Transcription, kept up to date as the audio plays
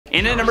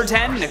In at number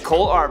 10,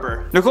 Nicole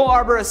Arbor. Nicole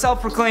Arbor, a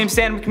self-proclaimed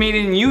stand-up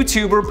comedian and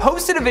YouTuber,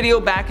 posted a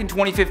video back in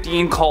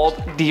 2015 called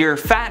Dear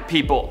Fat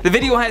People. The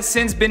video has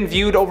since been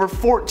viewed over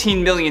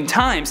 14 million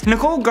times.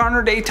 Nicole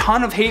garnered a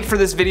ton of hate for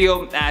this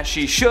video, as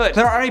she should.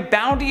 There are a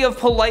bounty of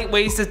polite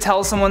ways to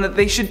tell someone that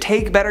they should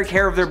take better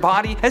care of their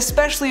body,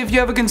 especially if you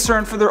have a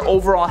concern for their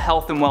overall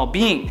health and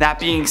well-being. That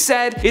being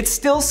said, it's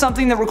still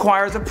something that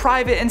requires a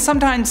private and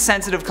sometimes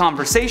sensitive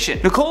conversation.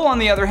 Nicole, on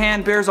the other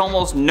hand, bears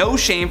almost no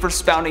shame for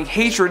spouting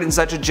hatred in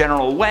such a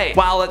general way,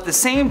 while at the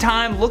same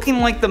time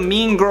looking like the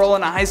mean girl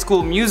in a High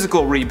School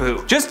Musical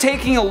reboot. Just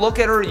taking a look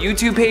at her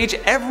YouTube page,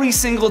 every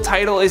single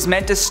title is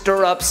meant to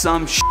stir up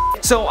some shit.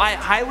 So I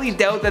highly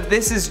doubt that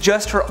this is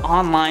just her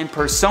online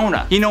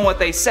persona. You know what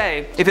they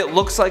say, if it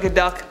looks like a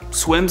duck,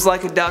 swims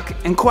like a duck,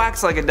 and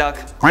quacks like a duck,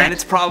 then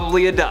it's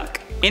probably a duck.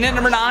 In at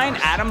number 9,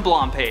 Adam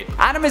Blomphade.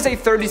 Adam is a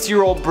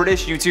 32-year-old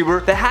British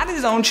YouTuber that had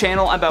his own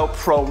channel about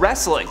pro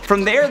wrestling.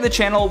 From there, the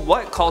channel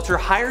What Culture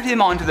hired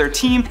him onto their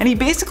team, and he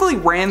basically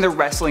ran their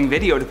wrestling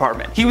video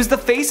department. He was the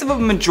face of a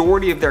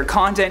majority of their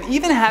content,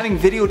 even having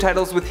video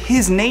titles with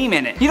his name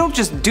in it. You don't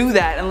just do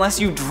that unless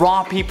you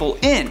draw people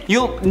in.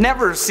 You'll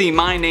never see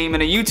my name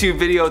in a YouTube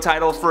video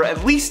title for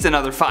at least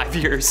another 5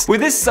 years. With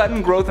his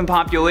sudden growth in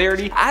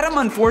popularity, Adam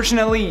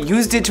unfortunately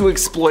used it to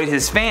exploit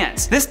his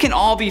fans. This can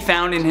all be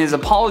found in his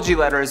apology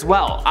letter as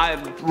well.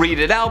 I read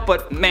it out,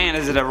 but man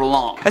is it ever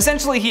long.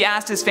 Essentially, he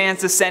asked his fans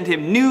to send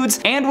him nudes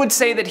and would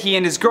say that he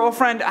and his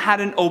girlfriend had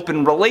an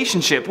open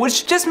relationship,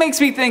 which just makes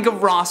me think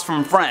of Ross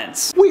from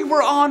Friends. We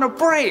were on a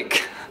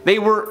break. They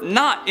were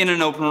not in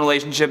an open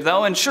relationship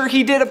though, and sure,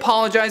 he did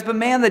apologize, but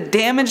man, the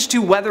damage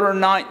to whether or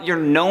not you're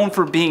known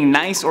for being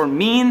nice or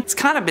mean, it's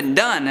kind of been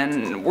done,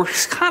 and we're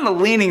kind of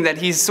leaning that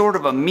he's sort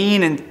of a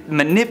mean and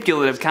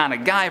manipulative kind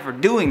of guy for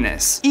doing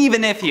this,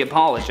 even if he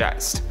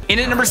apologized. In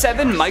at number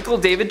 7, Michael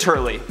David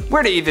Turley.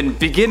 Where to even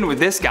begin with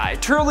this guy?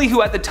 Turley,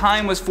 who at the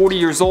time was 40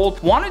 years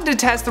old, wanted to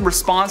test the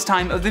response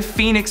time of the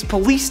Phoenix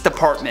Police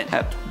Department.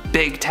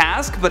 Big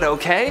task, but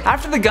okay.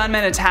 After the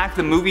gunmen attacked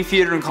the movie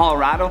theater in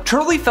Colorado,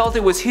 Turley felt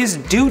it was his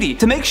duty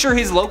to make sure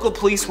his local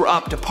police were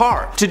up to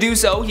par. To do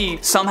so, he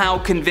somehow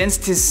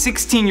convinced his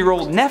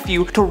 16-year-old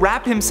nephew to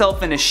wrap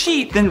himself in a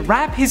sheet, then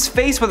wrap his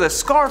face with a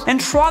scarf and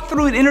trot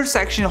through an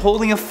intersection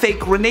holding a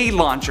fake grenade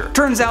launcher.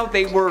 Turns out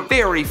they were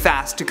very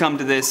fast to come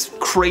to this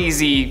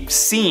crazy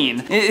scene.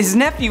 His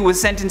nephew was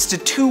sentenced to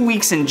 2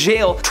 weeks in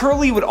jail.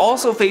 Turley would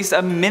also face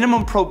a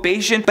minimum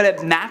probation, but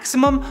at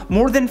maximum,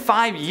 more than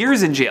 5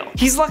 years in jail.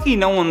 He's lucky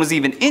no one was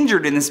even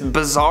injured in this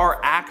bizarre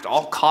act,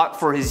 all caught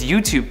for his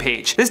YouTube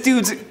page. This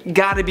dude's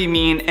gotta be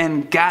mean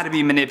and gotta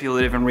be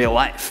manipulative in real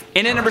life.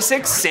 In at number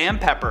 6, Sam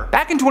Pepper.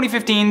 Back in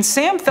 2015,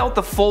 Sam felt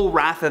the full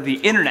wrath of the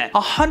internet.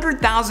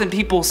 100,000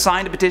 people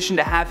signed a petition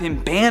to have him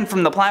banned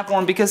from the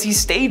platform because he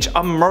staged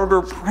a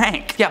murder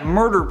prank. Yeah,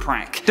 murder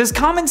prank. Does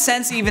common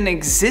sense even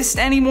exist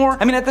anymore?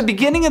 I mean, at the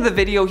beginning of the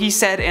video he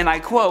said, and I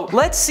quote,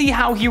 "Let's see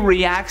how he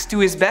reacts to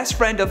his best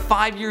friend of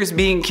 5 years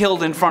being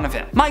killed in front of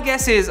him." My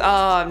guess is,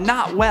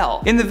 not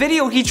well. In the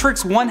video, he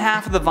tricks one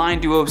half of the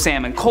Vine duo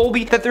Sam and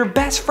Colby that their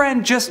best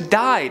friend just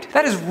died.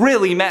 That is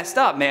really messed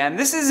up, man.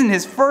 This isn't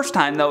his first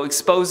time though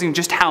exposing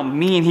just how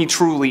mean he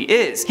truly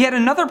is. He had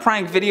another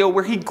prank video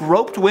where he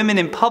groped women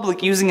in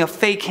public using a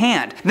fake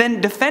hand,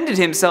 then defended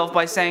himself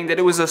by saying that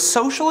it was a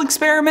social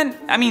experiment.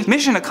 I mean,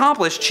 mission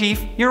accomplished,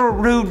 chief. You're a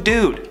rude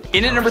dude.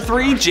 In at number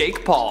 3,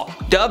 Jake Paul.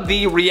 Dubbed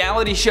the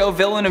reality show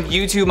villain of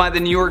YouTube by the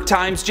New York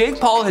Times, Jake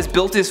Paul has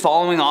built his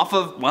following off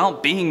of, well,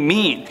 being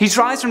mean. He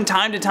tries from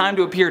time to time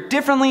to appear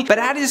differently, but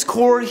at his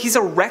core, he's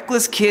a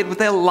reckless kid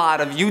with a lot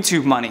of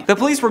YouTube money. The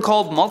police were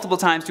called multiple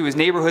times to his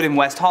neighborhood in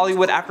West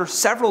Hollywood after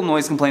several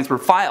noise complaints were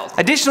filed.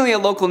 Additionally, a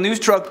local news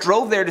truck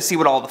drove there to see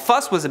what all the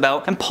fuss was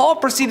about, and Paul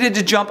proceeded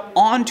to jump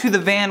onto the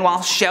van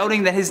while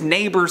shouting that his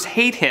neighbors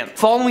hate him.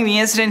 Following the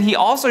incident, he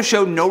also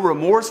showed no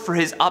remorse for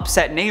his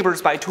upset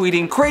neighbors by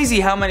tweeting, "Crazy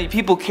how many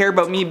people care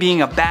about me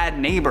being a bad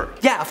neighbor."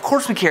 Yeah, of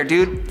course we care,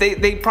 dude.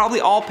 They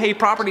probably all pay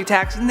property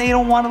tax and they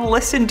don't want to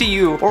listen to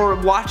you or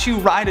watch you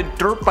ride a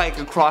dirt bike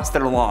across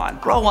their lawn.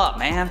 Grow up,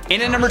 man.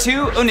 In at number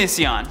 2,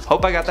 Onision.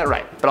 Hope I got that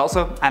right, but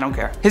also, I don't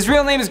care. His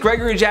real name is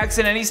Gregory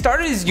Jackson, and he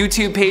started his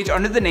YouTube page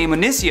under the name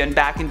Onision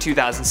back in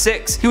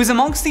 2006. He was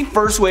amongst the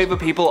first wave of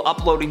people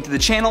uploading to the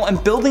channel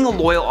and building a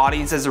loyal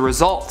audience as a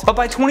result. But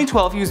by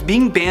 2012, he was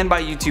being banned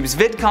by YouTube's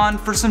VidCon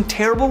for some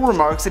terrible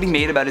remarks that he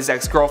made about his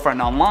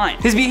ex-girlfriend online.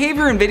 His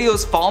behavior in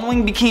videos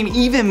following became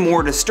even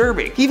more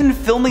disturbing, even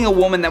filming a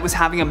woman that was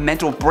having a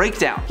mental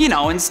breakdown, you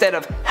know, instead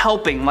of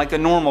helping like a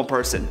normal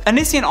person.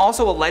 Onision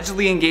also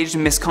allegedly engaged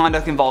in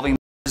misconduct involving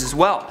as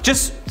well.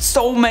 Just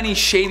so many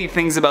shady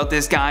things about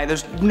this guy.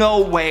 There's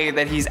no way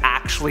that he's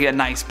actually a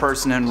nice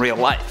person in real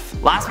life.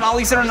 Last but not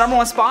least, in our number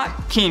 1 spot,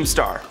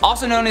 Keemstar.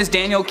 Also known as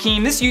Daniel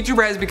Keem, this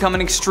YouTuber has become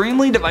an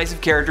extremely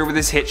divisive character with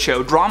his hit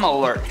show Drama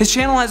Alert. His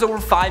channel has over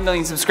 5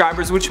 million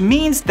subscribers, which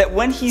means that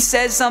when he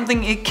says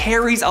something, it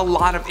carries a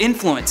lot of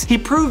influence. He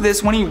proved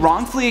this when he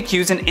wrongfully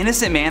accused an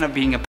innocent man of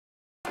being a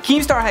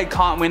Keemstar had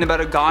caught wind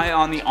about a guy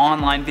on the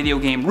online video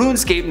game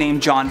RuneScape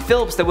named John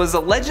Phillips that was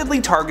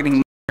allegedly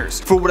targeting minors.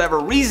 subscribers. For whatever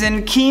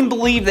reason, Keem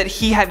believed that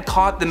he had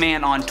caught the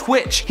man on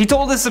Twitch. He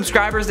told his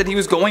subscribers that he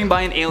was going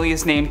by an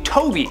alias named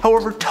Toby.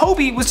 However,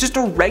 Toby was just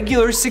a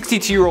regular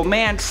 62-year-old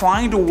man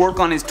trying to work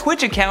on his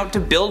Twitch account to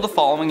build a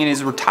following in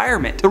his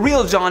retirement. The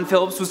real John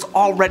Phillips was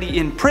already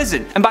in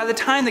prison, and by the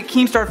time that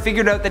Keemstar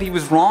figured out that he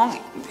was wrong,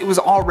 it was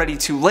already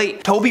too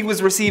late. Toby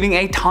was receiving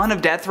a ton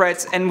of death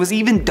threats and was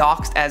even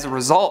doxxed as a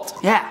result.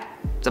 Yeah,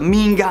 it's a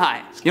mean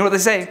guy. You know what they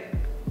say?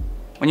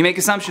 When you make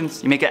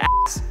assumptions, you make an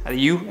ass out of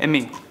you and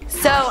me.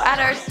 So at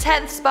our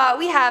 10th spot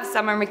we have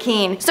Summer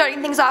McKeen,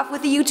 starting things off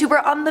with a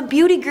YouTuber on the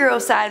beauty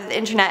guru side of the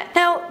internet.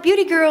 Now,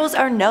 beauty gurus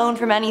are known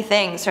for many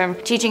things, from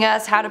teaching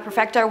us how to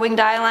perfect our winged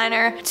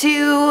eyeliner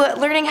to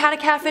learning how to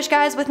catfish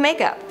guys with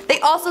makeup. They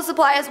also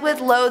supply us with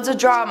loads of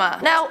drama.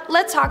 Now,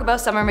 let's talk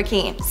about Summer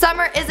McKeen.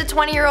 Summer is a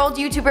 20-year-old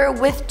YouTuber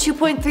with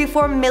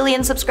 2.34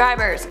 million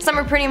subscribers.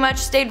 Summer pretty much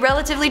stayed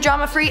relatively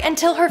drama-free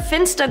until her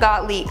Finsta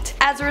got leaked.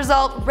 As a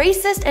result,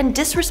 racist and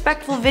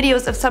disrespectful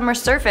videos of Summer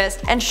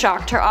surfaced and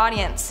shocked her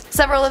audience.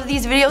 Several of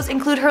these videos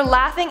include her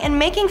laughing and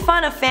making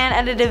fun of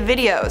fan-edited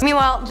videos.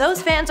 Meanwhile,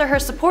 those fans are her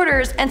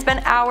supporters and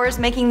spend hours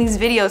making these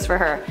videos for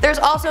her. There's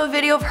also a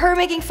video of her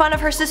making fun of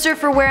her sister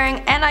for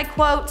wearing, and I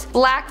quote,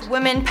 black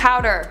women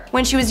powder,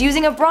 when she was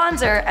using a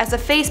bronzer as a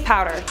face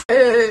powder.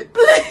 Please.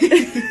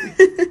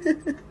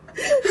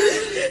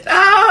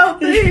 Oh,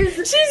 please.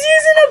 She's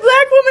using a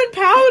black woman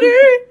powder.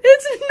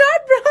 It's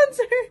not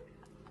bronzer.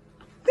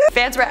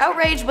 Fans were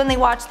outraged when they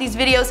watched these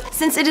videos,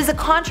 since it is a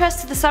contrast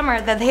to the Summer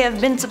that they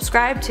have been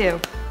subscribed to.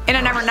 And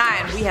at number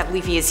 9, we have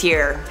Leafy is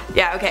here.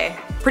 Yeah, okay.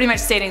 Pretty much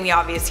stating the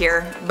obvious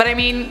here. But I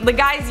mean, the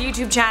guy's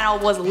YouTube channel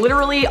was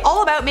literally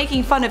all about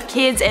making fun of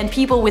kids and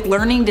people with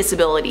learning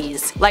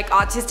disabilities, like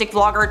autistic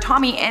vlogger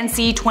Tommy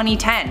NC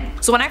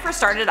 2010. So when I first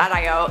started at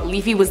IO,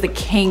 Leafy was the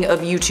king of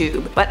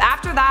YouTube. But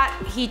after that,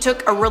 he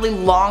took a really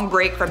long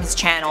break from his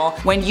channel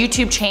when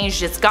YouTube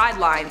changed its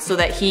guidelines so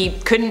that he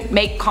couldn't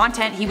make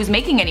content he was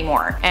making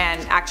anymore.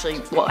 And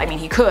actually, well, I mean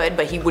he could,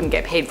 but he wouldn't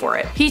get paid for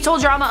it. He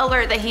told Drama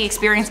Alert that he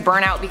experienced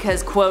burnout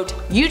because, quote,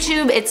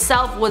 YouTube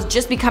itself was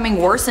just becoming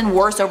worse and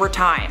worse over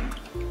time.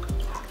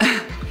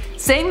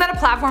 Saying that a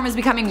platform is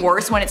becoming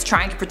worse when it's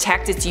trying to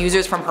protect its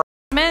users from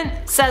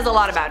harassment says a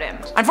lot about him.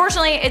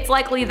 Unfortunately, it's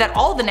likely that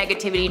all the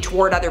negativity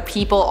toward other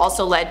people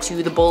also led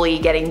to the bully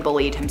getting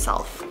bullied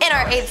himself. In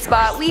our 8th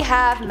spot, we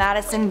have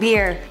Madison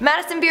Beer.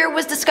 Madison Beer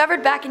was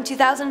discovered back in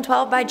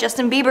 2012 by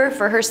Justin Bieber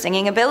for her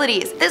singing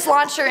abilities. This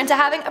launched her into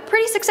having a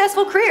pretty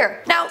successful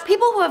career. Now,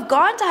 people who have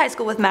gone to high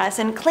school with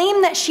Madison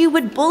claim that she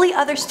would bully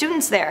other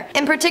students there.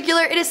 In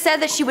particular, it is said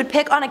that she would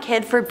pick on a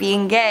kid for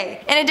being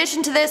gay. In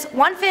addition to this,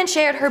 one fan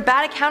shared her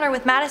bad encounter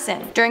with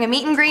Madison. During a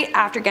meet and greet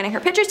after getting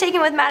her pictures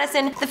taken with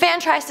Madison, the fan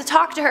tries to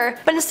talk to her,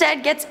 but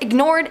instead gets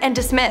ignored and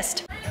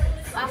dismissed.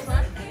 Last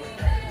one.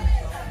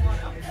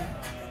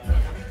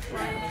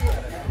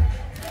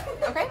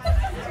 Okay.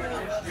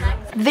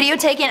 Video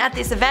taken at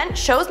this event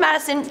shows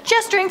Madison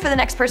gesturing for the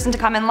next person to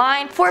come in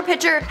line for a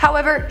picture.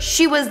 However,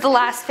 she was the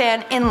last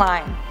fan in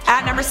line.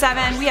 At number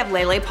 7, we have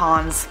Lele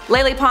Pons.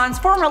 Lele Pons,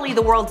 formerly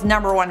the world's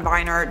 #1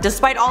 Viner,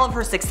 despite all of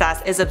her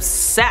success, is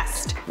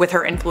obsessed with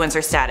her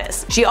influencer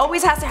status. She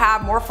always has to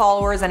have more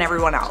followers than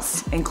everyone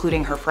else,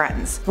 including her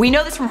friends. We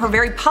know this from her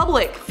very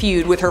public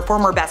feud with her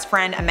former best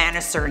friend Amanda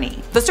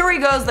Cerny. The story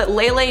goes that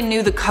Lele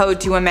knew the code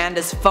to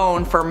Amanda's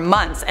phone for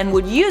months and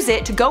would use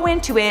it to go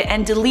into it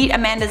and delete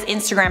Amanda's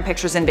Instagram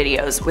pictures and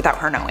videos without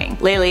her knowing.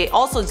 Lele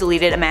also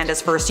deleted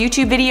Amanda's first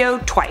YouTube video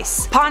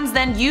twice. Pons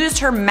then used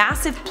her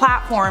massive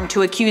platform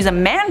to accuse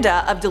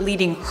Amanda of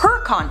deleting her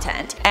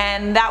content,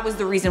 and that was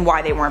the reason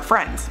why they weren't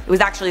friends. It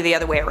was actually the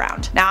other way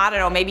around. Now I don't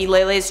know, maybe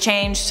Lele's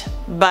changed,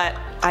 but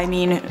I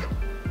mean,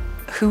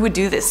 who would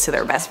do this to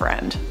their best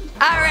friend?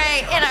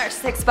 Alright, in our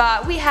 6th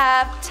spot we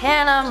have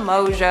Tana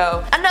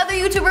Mojo, another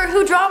YouTuber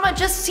who drama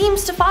just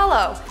seems to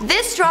follow.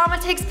 This drama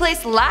takes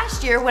place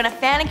last year when a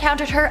fan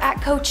encountered her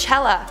at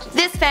Coachella.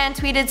 This fan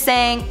tweeted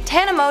saying,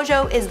 "Tana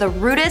Mojo is the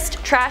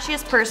rudest,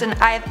 trashiest person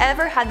I have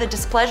ever had the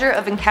displeasure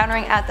of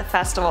encountering at the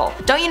festival.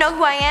 Don't you know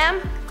who I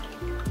am?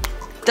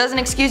 Doesn't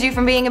excuse you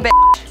from being a bitch."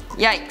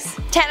 Yikes.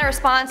 Tana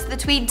responds to the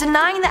tweet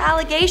denying the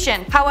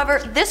allegation.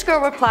 However, this girl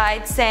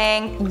replied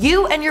saying,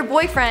 "You and your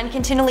boyfriend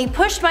continually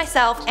pushed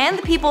myself and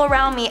the people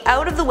around me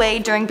out of the way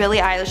during Billie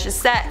Eilish's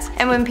set.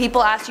 And when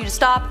people asked you to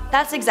stop,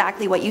 that's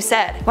exactly what you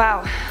said."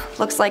 Wow,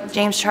 looks like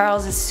James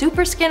Charles'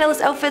 super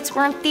scandalous outfits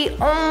weren't the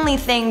only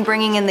thing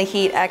bringing in the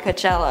heat at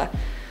Coachella.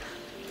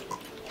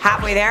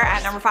 Halfway there,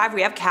 at number 5,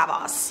 we have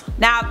Kavos.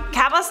 Now,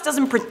 Kavos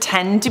doesn't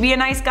pretend to be a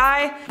nice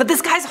guy, but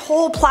this guy's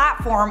whole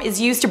platform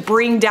is used to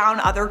bring down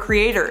other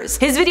creators.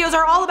 His videos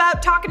are all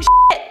about talking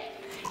shit.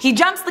 He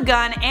jumps the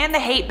gun and the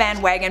hate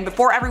bandwagon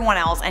before everyone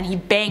else, and he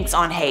banks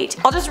on hate.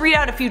 I'll just read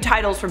out a few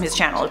titles from his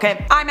channel,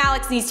 okay? I'm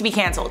Alex needs to be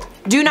cancelled.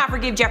 Do not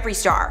forgive Jeffree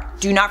Star.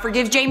 Do not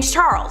forgive James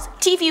Charles.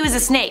 Tfue is a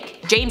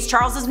snake. James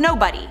Charles is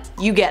nobody.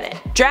 You get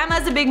it. Drama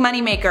is a big money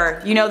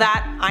maker. You know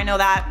that. I know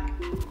that.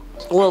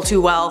 A little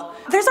too well.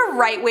 There's a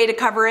right way to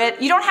cover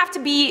it. You don't have to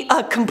be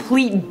a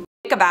complete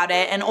think about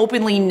it and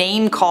openly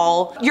name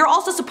call, you're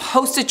also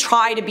supposed to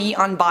try to be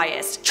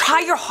unbiased. Try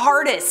your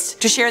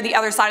hardest to share the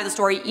other side of the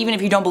story even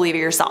if you don't believe it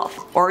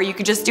yourself. Or you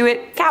could just do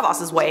it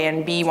Cavos's way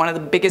and be one of the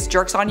biggest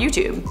jerks on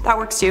YouTube. That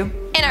works too.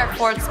 In our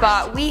fourth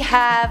spot, we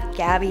have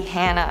Gabby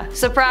Hanna.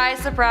 Surprise,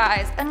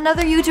 surprise,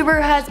 another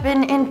YouTuber has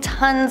been in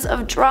tons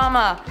of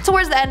drama.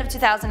 Towards the end of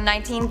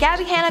 2019,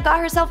 Gabby Hanna got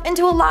herself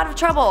into a lot of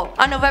trouble.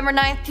 On November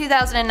 9th,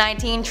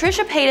 2019,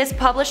 Trisha Paytas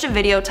published a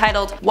video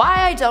titled, "Why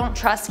I Don't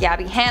Trust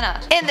Gabby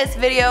Hanna." In this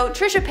video,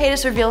 Trisha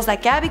Paytas reveals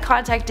that Gabby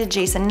contacted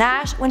Jason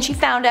Nash when she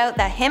found out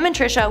that him and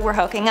Trisha were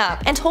hooking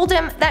up, and told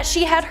him that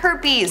she had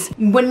herpes.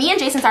 When me and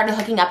Jason started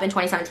hooking up in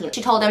 2017,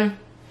 she told him,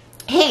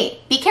 "Hey,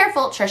 be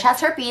careful, Trish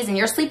has herpes and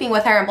you're sleeping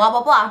with her and blah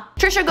blah blah."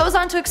 Trisha goes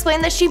on to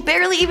explain that she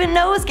barely even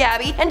knows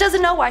Gabby and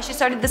doesn't know why she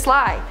started this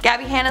lie.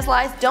 Gabby Hanna's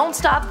lies don't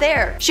stop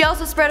there. She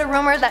also spread a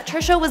rumor that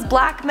Trisha was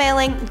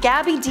blackmailing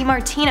Gabby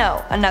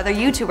DiMartino, another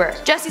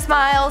YouTuber. Jessie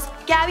Smiles,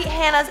 Gabby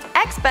Hanna's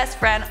ex-best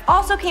friend,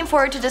 also came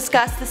forward to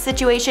discuss the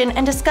situation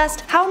and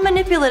discussed how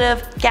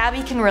manipulative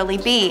Gabby can really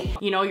be.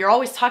 You know, you're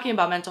always talking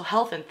about mental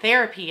health and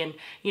therapy and,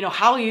 you know,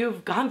 how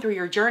you've gone through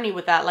your journey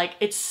with that. Like,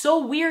 it's so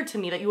weird to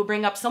me that you would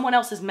bring up someone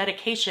else's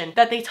medication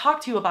that they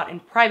talk to you about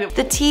in private.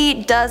 The tea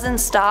doesn't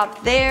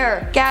stop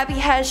there. Gabby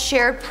has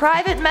shared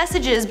private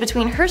messages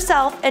between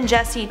herself and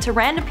Jessie to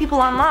random people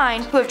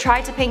online who have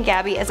tried to paint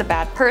Gabby as a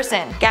bad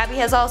person. Gabby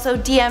has also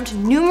DM'd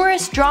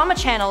numerous drama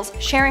channels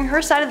sharing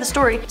her side of the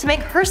story to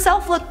make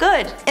herself look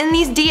good. In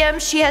these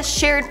DMs, she has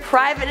shared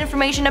private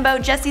information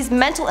about Jessie's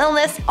mental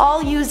illness,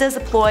 all used as a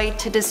ploy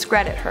to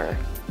discredit her.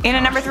 In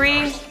at number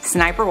 3,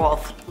 Sniper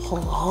Wolf.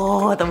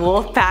 Oh, the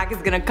wolf pack is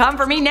gonna come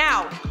for me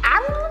now.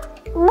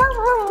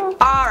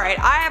 Alright,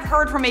 I have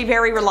heard from a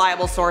very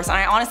reliable source, and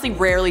I honestly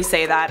rarely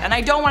say that, and I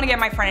don't want to get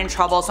my friend in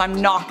trouble, so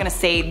I'm not gonna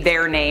say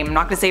their name. I'm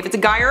not gonna say if it's a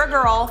guy or a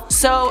girl.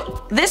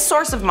 So this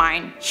source of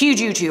mine, huge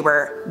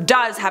YouTuber,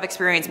 does have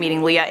experience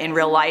meeting Leah in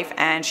real life,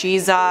 and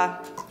she's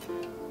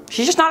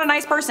just not a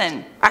nice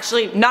person.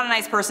 Actually, not a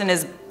nice person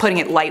is putting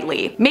it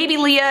lightly. Maybe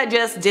Leah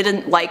just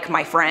didn't like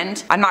my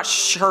friend. I'm not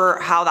sure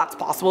how that's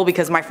possible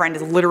because my friend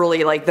is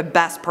literally like the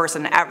best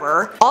person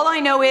ever. All I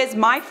know is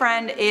my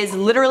friend is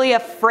literally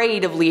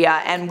afraid of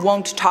Leah and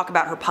won't talk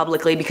about her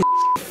publicly because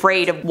she's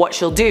afraid of what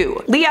she'll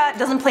do. Leah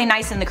doesn't play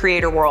nice in the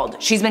creator world.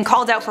 She's been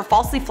called out for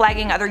falsely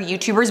flagging other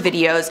YouTubers'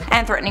 videos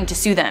and threatening to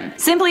sue them,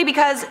 simply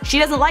because she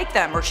doesn't like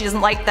them or she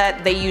doesn't like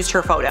that they used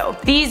her photo.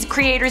 These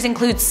creators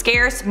include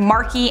Scarce,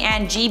 Marky,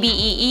 and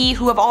GBEE,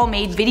 who have all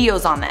made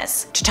videos on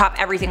this. To top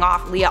everything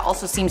off, Leah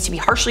also seems to be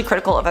harshly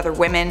critical of other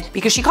women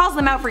because she calls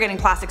them out for getting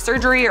plastic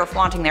surgery or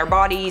flaunting their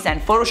bodies and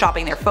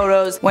photoshopping their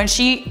photos when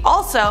she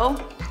also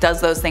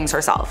does those things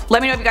herself.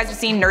 Let me know if you guys have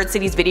seen Nerd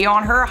City's video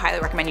on her. I highly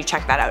recommend you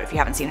check that out if you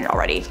haven't seen it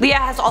already. Leah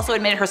has also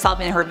admitted herself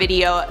in her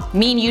video,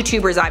 "Mean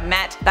YouTubers I've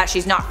Met," that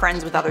she's not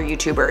friends with other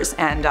YouTubers,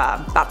 and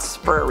that's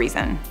for a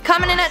reason.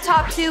 Coming in at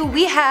top 2,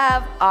 we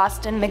have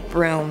Austin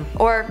McBroom.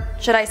 Or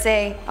should I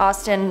say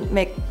Austin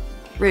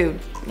McRude?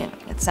 You know,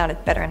 it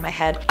sounded better in my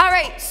head.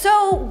 Alright,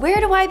 so where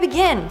do I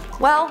begin?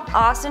 Well,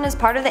 Austin is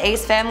part of the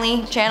Ace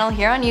Family channel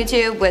here on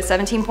YouTube with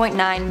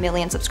 17.9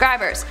 million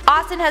subscribers.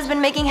 Austin has been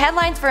making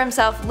headlines for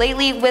himself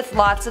lately with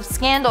lots of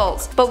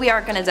scandals, but we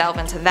aren't gonna delve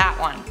into that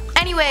one.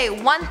 Anyway,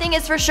 one thing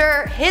is for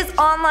sure, his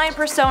online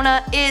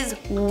persona is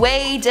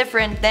way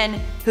different than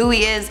who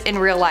he is in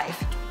real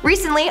life.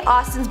 Recently,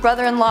 Austin's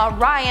brother-in-law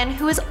Ryan,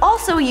 who is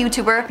also a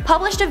YouTuber,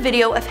 published a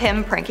video of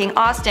him pranking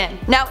Austin.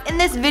 Now in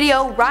this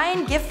video,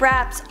 Ryan gift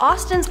wraps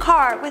Austin's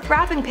car with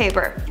wrapping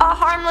paper. A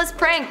harmless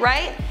prank,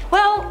 right?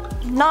 Well,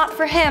 not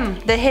for him.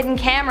 The hidden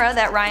camera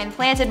that Ryan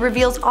planted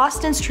reveals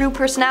Austin's true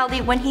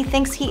personality when he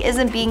thinks he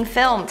isn't being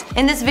filmed.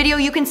 In this video,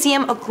 you can see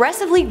him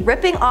aggressively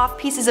ripping off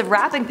pieces of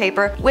wrapping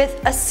paper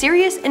with a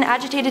serious and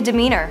agitated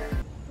demeanor.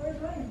 Where's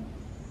Ryan?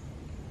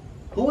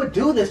 Who would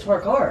do this to our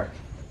car?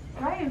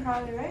 Ryan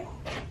probably, right?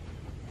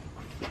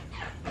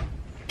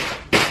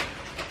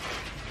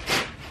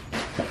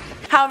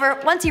 However,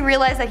 once he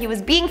realized that he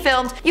was being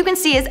filmed, you can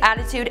see his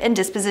attitude and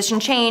disposition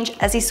change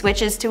as he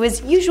switches to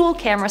his usual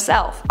camera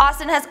self.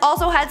 Austin has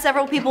also had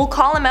several people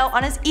call him out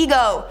on his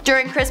ego.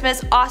 During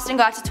Christmas, Austin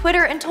got to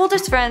Twitter and told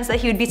his friends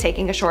that he would be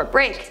taking a short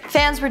break.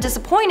 Fans were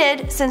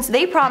disappointed since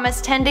they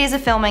promised 10 days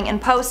of filming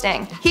and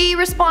posting. He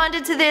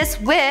responded to this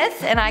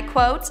with, and I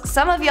quote,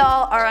 "Some of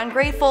y'all are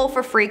ungrateful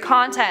for free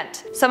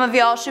content. Some of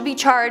y'all should be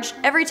charged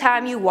every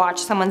time you watch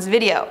someone's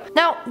video."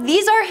 Now,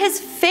 these are his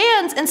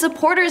fans and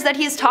supporters that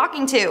he's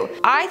talking to.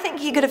 I think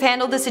he could have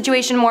handled the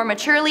situation more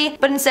maturely,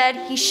 but instead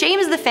he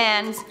shames the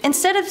fans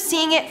instead of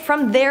seeing it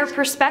from their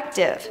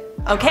perspective.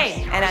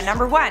 Okay, and at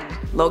number 1,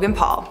 Logan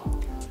Paul.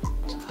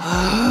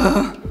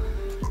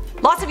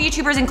 Lots of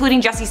YouTubers, including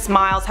Jessie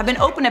Smiles, have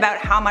been open about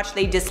how much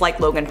they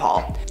dislike Logan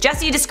Paul.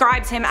 Jessie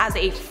describes him as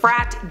a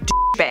frat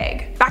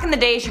douchebag. Back in the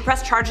day, she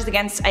pressed charges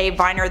against a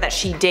Viner that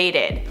she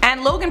dated.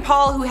 And Logan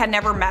Paul, who had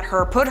never met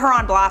her, put her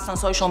on blast on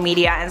social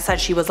media and said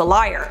she was a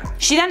liar.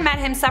 She then met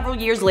him several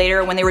years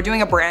later when they were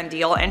doing a brand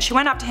deal, and she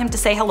went up to him to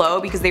say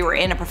hello because they were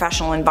in a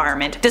professional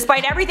environment,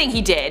 despite everything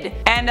he did.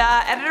 And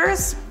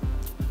editors?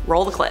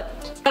 Roll the clip.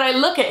 But I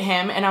look at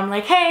him and I'm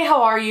like, hey,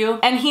 how are you?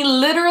 And he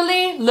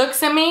literally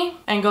looks at me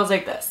and goes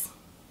like this.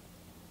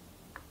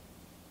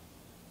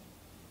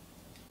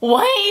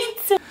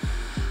 What?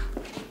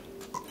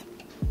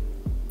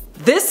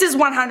 This is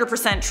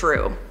 100%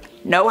 true.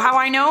 Know how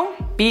I know?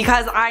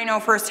 Because I know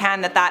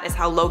firsthand that that is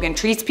how Logan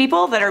treats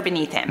people that are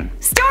beneath him.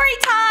 Story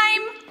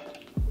time!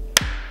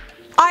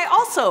 I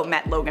also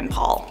met Logan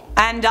Paul.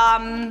 And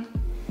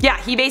yeah,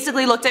 he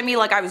basically looked at me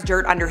like I was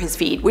dirt under his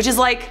feet, which is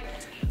like,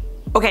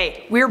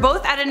 okay, we were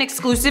both at an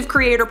exclusive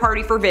creator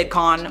party for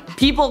VidCon.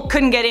 People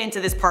couldn't get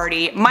into this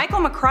party. Michael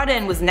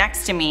McCrudden was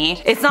next to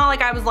me. It's not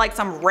like I was like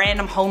some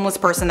random homeless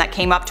person that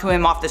came up to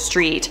him off the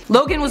street.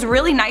 Logan was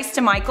really nice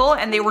to Michael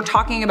and they were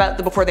talking about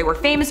the Before They Were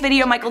Famous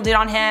video Michael did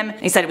on him.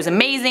 He said it was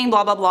amazing,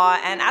 blah blah blah,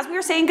 and as we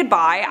were saying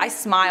goodbye, I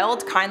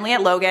smiled kindly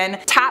at Logan,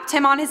 tapped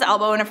him on his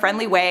elbow in a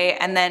friendly way,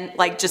 and then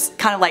like just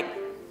kind of like,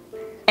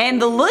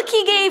 and the look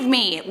he gave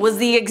me was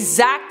the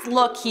exact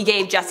look he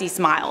gave Jesse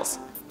Smiles.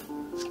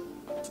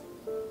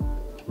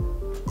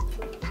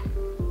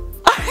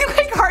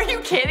 Like, are you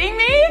kidding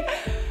me?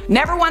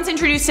 Never once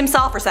introduced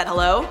himself or said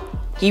hello.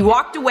 He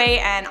walked away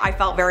and I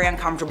felt very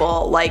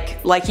uncomfortable,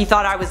 like he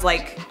thought I was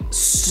like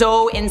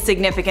so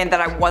insignificant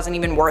that I wasn't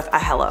even worth a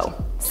hello.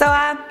 So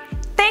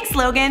thanks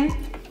Logan.